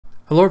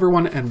Hello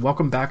everyone, and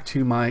welcome back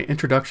to my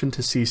Introduction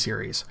to C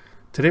series.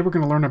 Today we're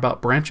going to learn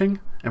about branching,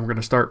 and we're going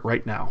to start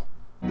right now.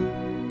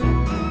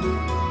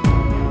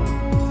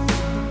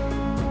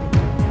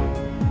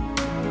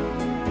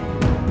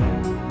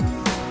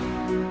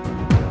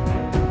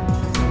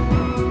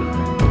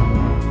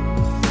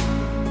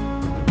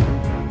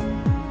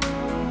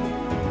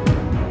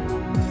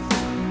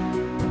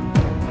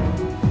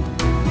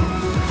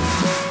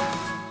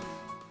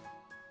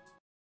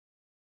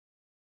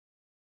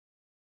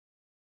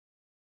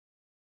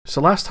 So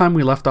last time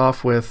we left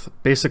off with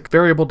basic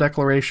variable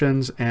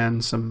declarations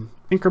and some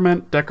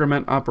increment,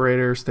 decrement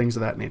operators, things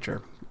of that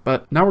nature.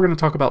 But now we're going to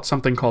talk about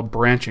something called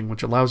branching,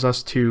 which allows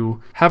us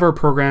to have our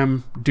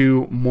program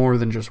do more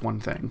than just one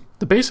thing.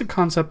 The basic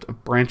concept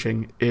of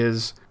branching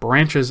is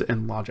branches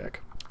in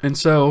logic. And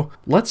so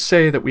let's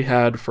say that we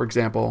had, for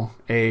example,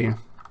 an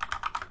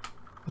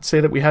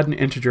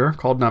integer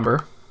called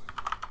number,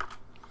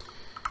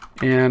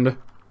 and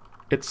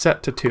it's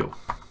set to 2.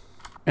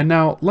 And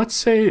now let's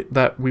say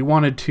that we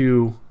wanted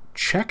to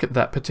check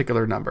that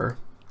particular number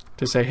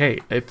to say, hey,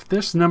 if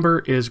this number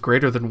is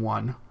greater than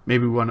 1,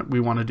 maybe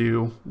we want to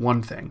do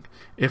one thing.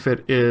 If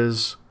it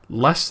is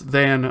less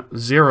than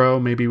 0,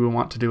 maybe we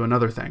want to do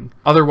another thing.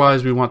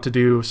 Otherwise, we want to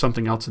do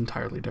something else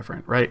entirely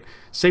different, right?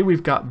 Say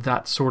we've got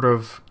that sort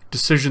of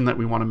decision that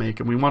we want to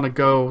make, and we want to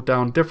go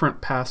down different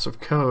paths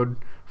of code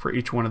for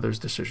each one of those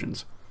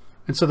decisions.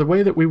 And so the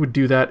way that we would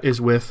do that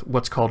is with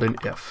what's called an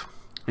if.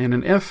 And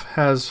an if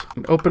has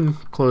an open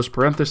close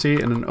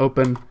parenthesis and an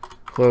open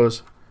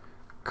close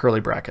curly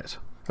bracket.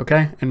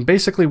 Okay? And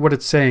basically what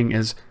it's saying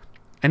is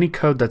any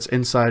code that's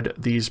inside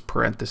these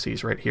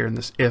parentheses right here in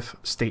this if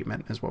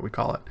statement is what we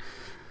call it.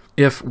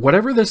 If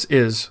whatever this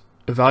is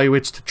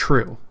evaluates to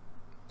true,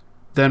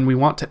 then we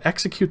want to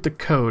execute the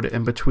code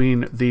in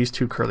between these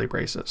two curly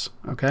braces.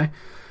 Okay?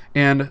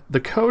 And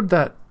the code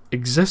that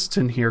exists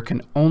in here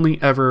can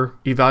only ever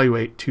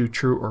evaluate to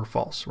true or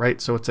false, right?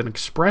 So it's an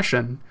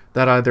expression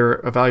that either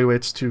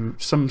evaluates to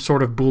some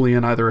sort of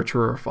Boolean, either a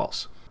true or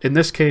false. In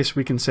this case,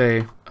 we can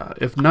say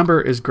if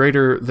number is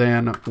greater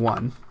than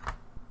 1,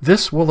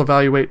 this will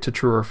evaluate to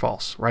true or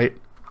false, right?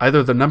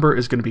 Either the number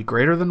is going to be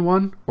greater than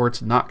 1 or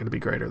it's not going to be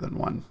greater than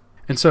 1.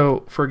 And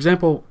so, for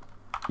example,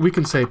 we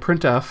can say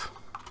printf,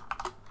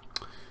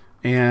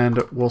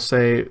 and we'll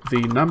say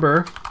the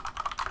number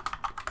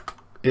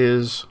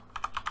is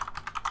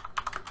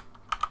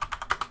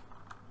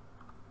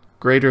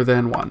greater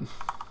than 1.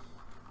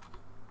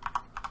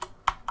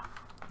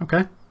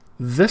 Okay?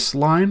 This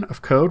line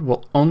of code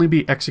will only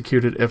be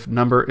executed if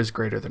number is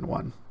greater than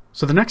 1.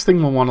 So the next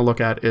thing we'll want to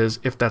look at is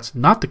if that's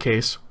not the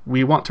case,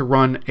 we want to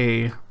run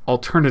a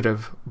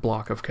alternative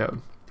block of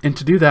code. And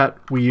to do that,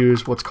 we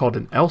use what's called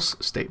an else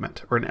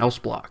statement or an else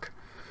block.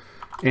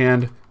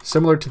 And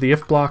similar to the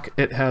if block,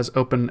 it has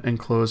open and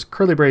close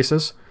curly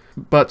braces,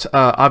 but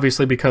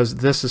obviously because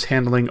this is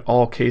handling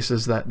all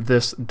cases that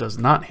this does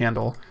not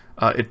handle,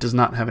 it does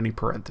not have any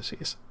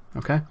parentheses.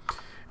 Okay?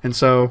 And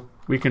so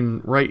we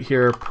can write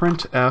here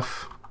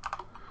printf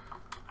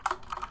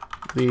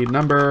the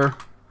number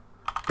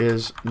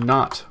is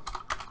not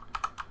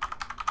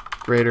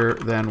greater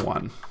than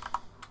 1.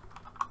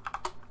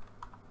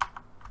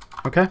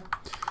 Okay?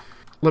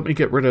 Let me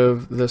get rid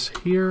of this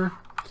here.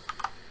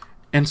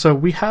 And so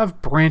we have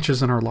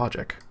branches in our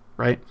logic,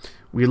 right?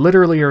 We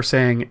literally are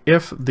saying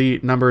if the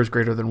number is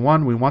greater than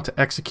 1, we want to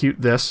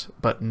execute this,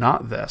 but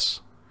not this.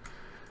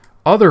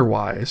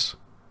 Otherwise,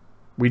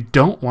 we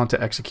don't want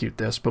to execute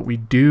this, but we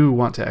do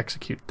want to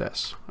execute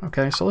this.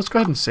 Okay, so let's go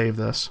ahead and save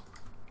this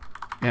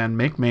and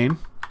make main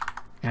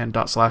and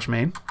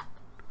 /main.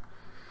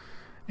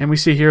 And we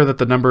see here that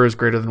the number is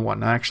greater than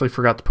 1. I actually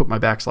forgot to put my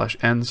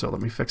 \n, so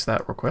let me fix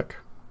that real quick.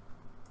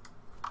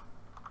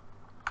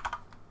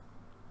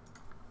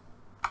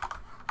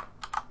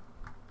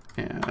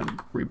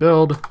 And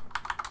rebuild.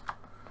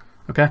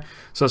 Okay,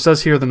 so it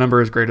says here the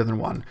number is greater than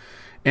 1.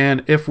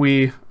 And if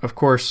we, of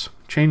course,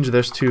 change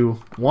this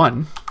to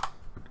 1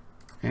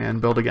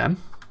 and build again,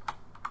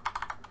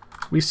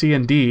 we see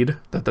indeed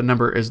that the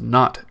number is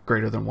not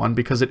greater than 1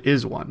 because it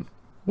is 1.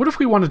 What if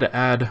we wanted to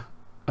add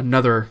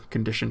another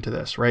condition to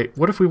this, right?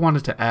 What if we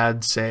wanted to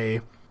add,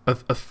 say, a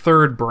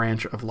third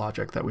branch of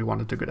logic that we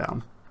wanted to go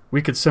down?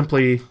 We could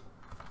simply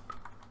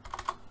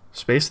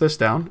space this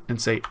down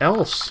and say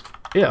else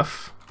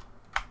if,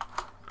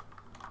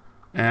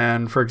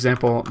 and for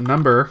example,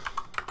 number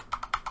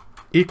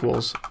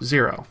equals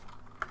 0.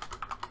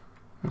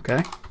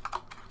 Okay?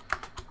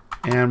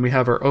 And we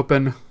have our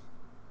open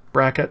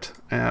bracket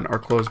and our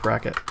close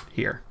bracket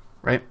here,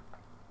 right?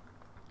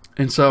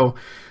 And so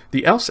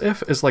the else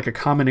if is like a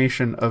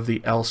combination of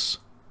the else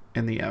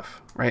and the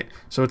if, right?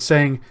 So it's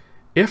saying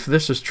if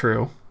this is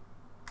true,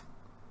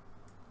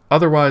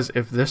 otherwise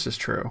if this is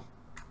true,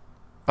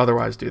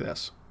 otherwise do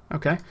this,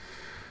 okay?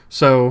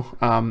 So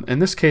in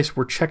this case,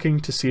 we're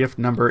checking to see if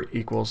number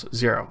equals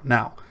 0.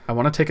 Now, I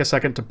want to take a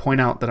second to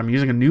point out that I'm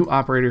using a new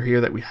operator here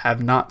that we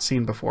have not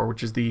seen before,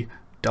 which is the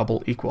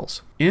double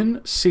equals. In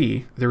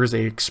C, there is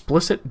an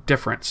explicit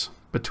difference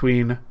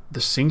between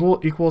the single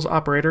equals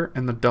operator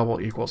and the double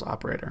equals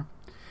operator.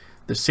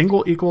 The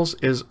single equals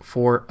is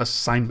for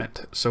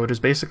assignment. So it is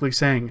basically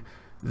saying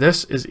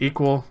this is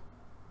equal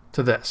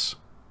to this.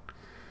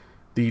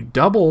 The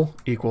double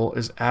equal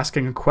is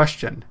asking a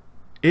question.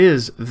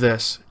 Is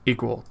this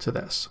equal to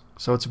this?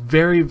 So it's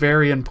very,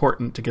 very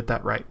important to get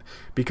that right,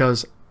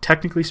 because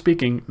technically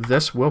speaking,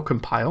 this will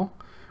compile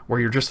where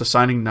you're just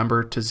assigning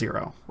number to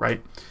 0,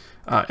 right?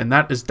 And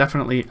that is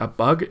definitely a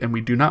bug, and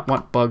we do not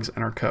want bugs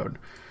in our code.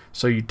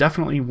 So you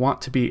definitely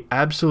want to be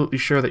absolutely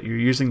sure that you're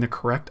using the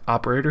correct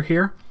operator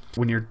here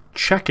when you're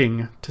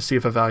checking to see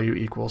if a value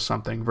equals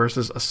something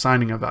versus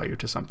assigning a value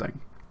to something.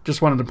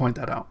 Just wanted to point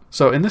that out.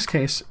 So in this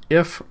case,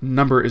 if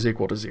number is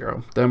equal to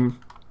 0, then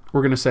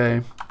we're going to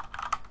say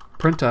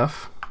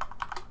printf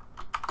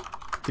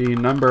the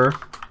number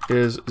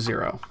is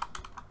 0.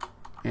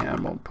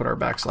 And we'll put our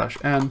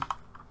 \n.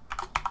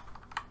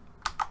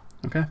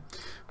 Okay,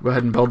 go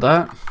ahead and build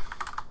that.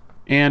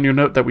 And you'll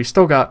note that we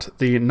still got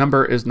the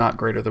number is not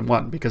greater than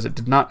 1 because it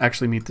did not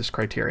actually meet this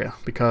criteria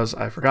because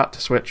I forgot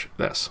to switch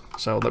this.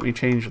 So let me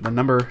change the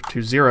number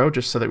to 0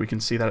 just so that we can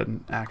see that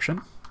in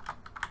action.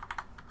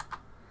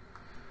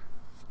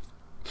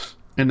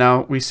 And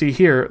now we see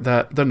here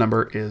that the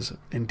number is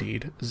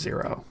indeed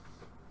 0.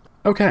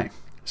 Okay,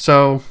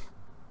 so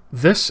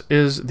this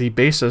is the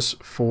basis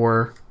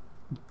for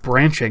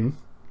branching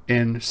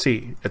in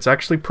C. It's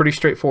actually pretty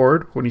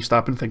straightforward when you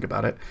stop and think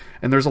about it.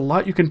 And there's a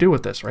lot you can do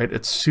with this, right?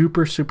 It's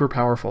super, super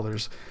powerful.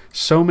 There's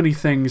so many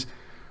things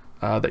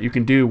that you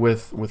can do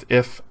with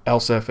if,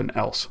 else if, and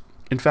else.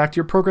 In fact,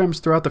 your programs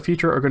throughout the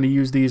future are going to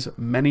use these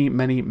many,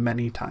 many,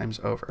 many times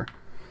over.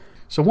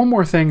 So one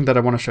more thing that I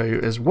want to show you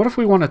is what if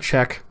we want to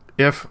check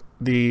if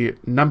the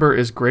number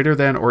is greater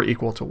than or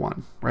equal to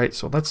 1, right?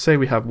 So let's say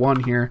we have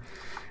 1 here,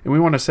 and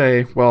we want to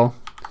say, well,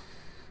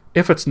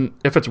 if it's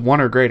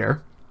 1 or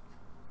greater,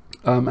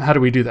 how do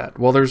we do that?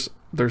 Well,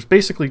 there's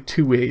basically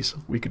two ways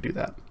we could do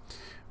that.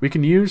 We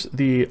can use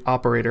the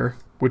operator,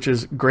 which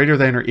is greater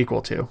than or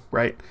equal to,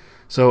 right?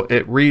 So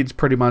it reads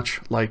pretty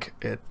much like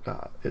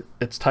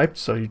it's typed.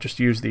 So you just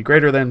use the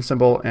greater than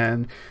symbol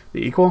and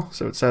the equal.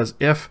 So it says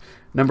if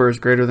number is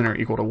greater than or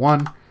equal to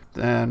 1,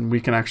 then we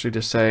can actually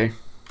just say,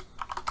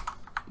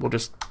 we'll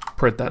just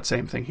print that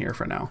same thing here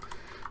for now.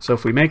 So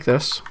if we make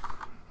this,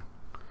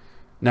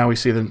 now we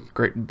see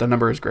the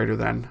number is greater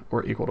than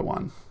or equal to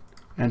 1.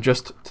 And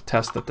just to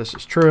test that this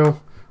is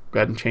true, go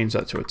ahead and change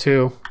that to a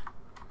 2.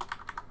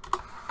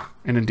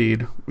 And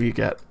indeed, we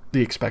get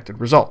the expected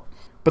result.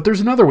 But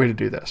there's another way to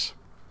do this.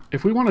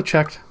 If we want to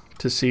check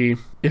to see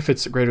if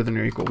it's greater than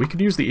or equal, we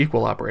could use the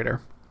equal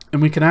operator.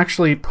 And we can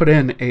actually put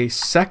in a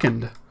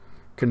second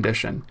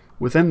condition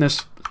within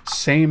this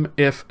same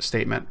if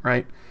statement,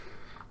 right?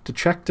 To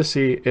check to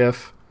see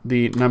if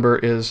the number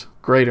is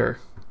greater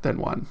than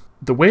 1.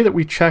 The way that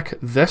we check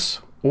this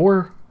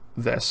or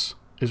this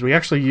is we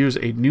actually use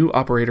a new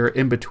operator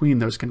in between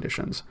those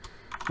conditions,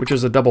 which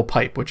is a double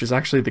pipe, which is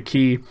actually the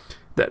key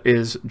that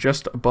is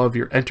just above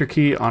your enter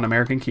key on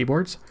American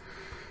keyboards.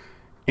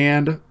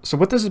 And so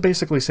what this is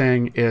basically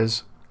saying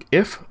is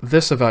if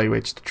this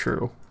evaluates to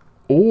true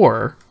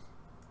or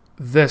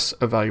this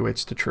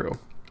evaluates to true,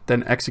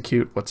 then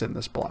execute what's in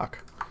this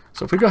block.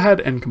 So if we go ahead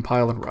and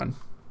compile and run,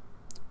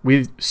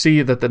 we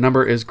see that the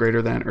number is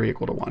greater than or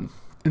equal to 1.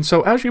 And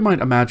so as you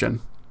might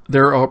imagine,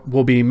 there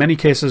will be many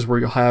cases where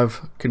you'll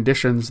have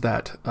conditions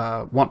that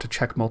want to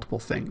check multiple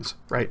things,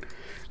 right?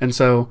 And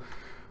so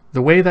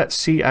the way that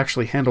C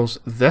actually handles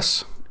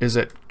this is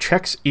it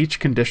checks each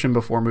condition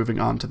before moving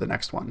on to the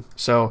next one.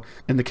 So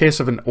in the case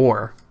of an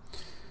OR,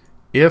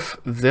 if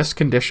this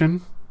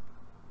condition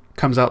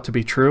comes out to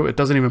be true, it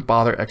doesn't even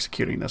bother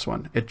executing this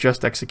one. It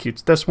just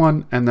executes this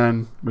one and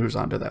then moves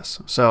on to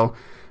this. So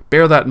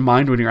bear that in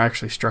mind when you're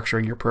actually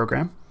structuring your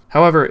program.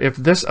 However, if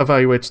this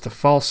evaluates to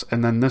false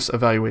and then this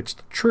evaluates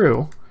to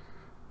true,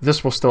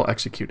 this will still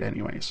execute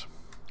anyways.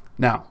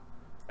 Now,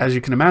 as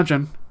you can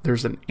imagine,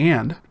 there's an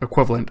AND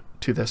equivalent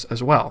to this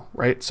as well,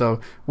 right?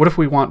 So what if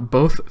we want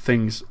both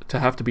things to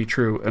have to be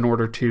true in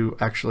order to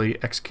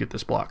actually execute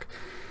this block?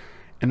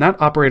 And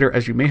that operator,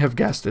 as you may have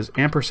guessed, is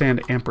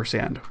ampersand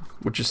ampersand,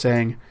 which is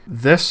saying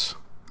this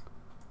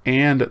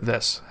and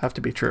this have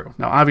to be true.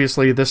 Now,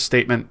 obviously, this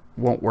statement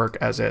won't work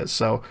as is,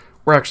 so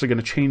we're actually going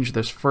to change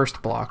this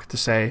first block to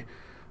say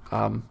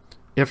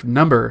if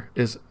number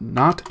is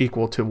not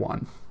equal to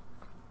 1,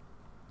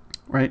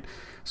 right?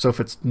 So if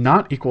it's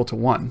not equal to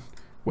 1,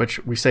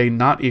 which we say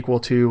not equal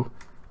to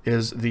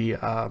is the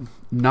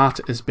not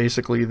is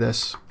basically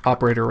this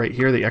operator right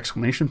here, the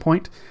exclamation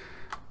point.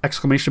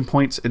 Exclamation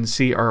points in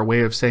C are a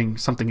way of saying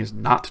something is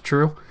not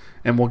true,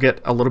 and we'll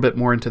get a little bit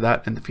more into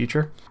that in the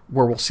future,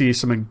 where we'll see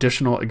some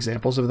additional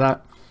examples of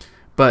that.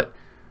 But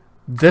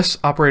this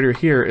operator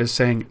here is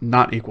saying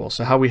not equal.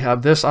 So how we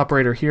have this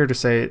operator here to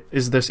say,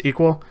 is this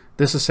equal?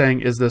 This is saying,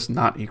 is this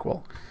not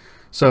equal?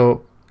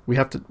 So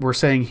we're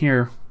saying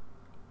here,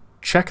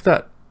 check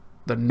that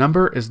the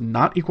number is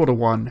not equal to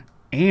 1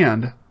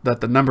 and that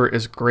the number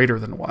is greater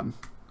than 1,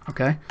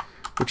 okay?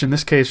 Which in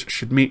this case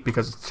should meet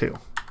because it's 2.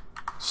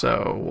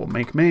 So we'll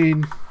make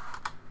main,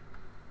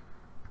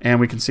 and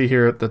we can see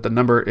here that the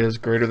number is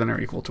greater than or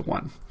equal to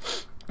 1.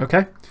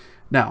 Okay,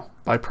 Now,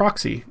 by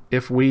proxy,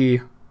 if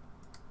we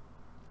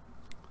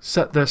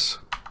set this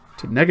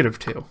to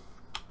 -2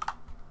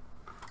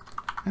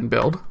 and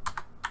build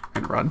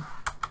and run,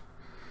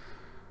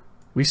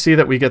 we see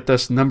that we get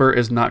this number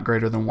is not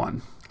greater than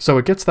 1. So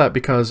it gets that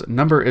because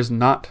number is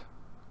not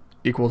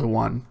equal to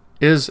 1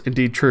 is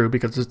indeed true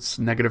because it's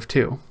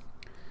 -2.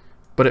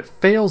 But it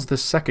fails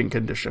this second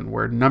condition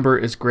where number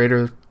is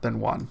greater than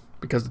 1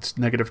 because it's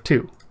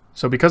 -2.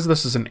 So because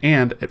this is an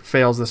AND, it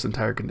fails this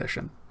entire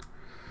condition.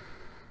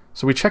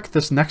 So we check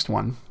this next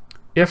one.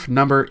 If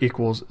number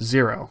equals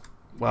 0,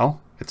 well,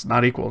 it's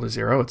not equal to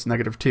 0, it's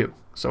 -2.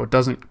 So it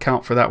doesn't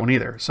count for that one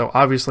either. So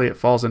obviously it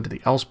falls into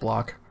the else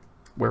block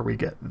where we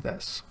get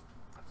this.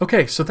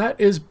 Okay, so that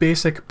is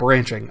basic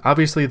branching.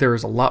 Obviously there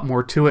is a lot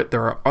more to it.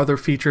 There are other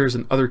features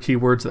and other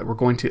keywords that we're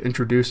going to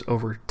introduce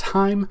over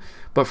time,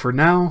 but for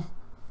now,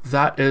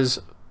 that is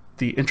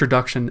the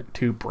introduction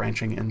to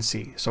branching in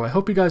C. So I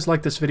hope you guys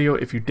liked this video.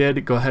 If you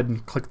did, go ahead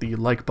and click the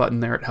like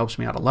button there. It helps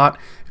me out a lot.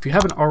 If you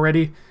haven't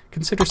already,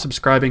 consider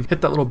subscribing.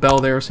 Hit that little bell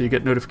there so you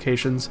get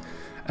notifications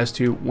as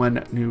to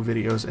when new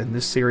videos in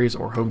this series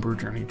or Homebrew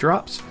Journey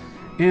drops.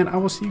 And I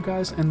will see you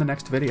guys in the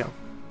next video.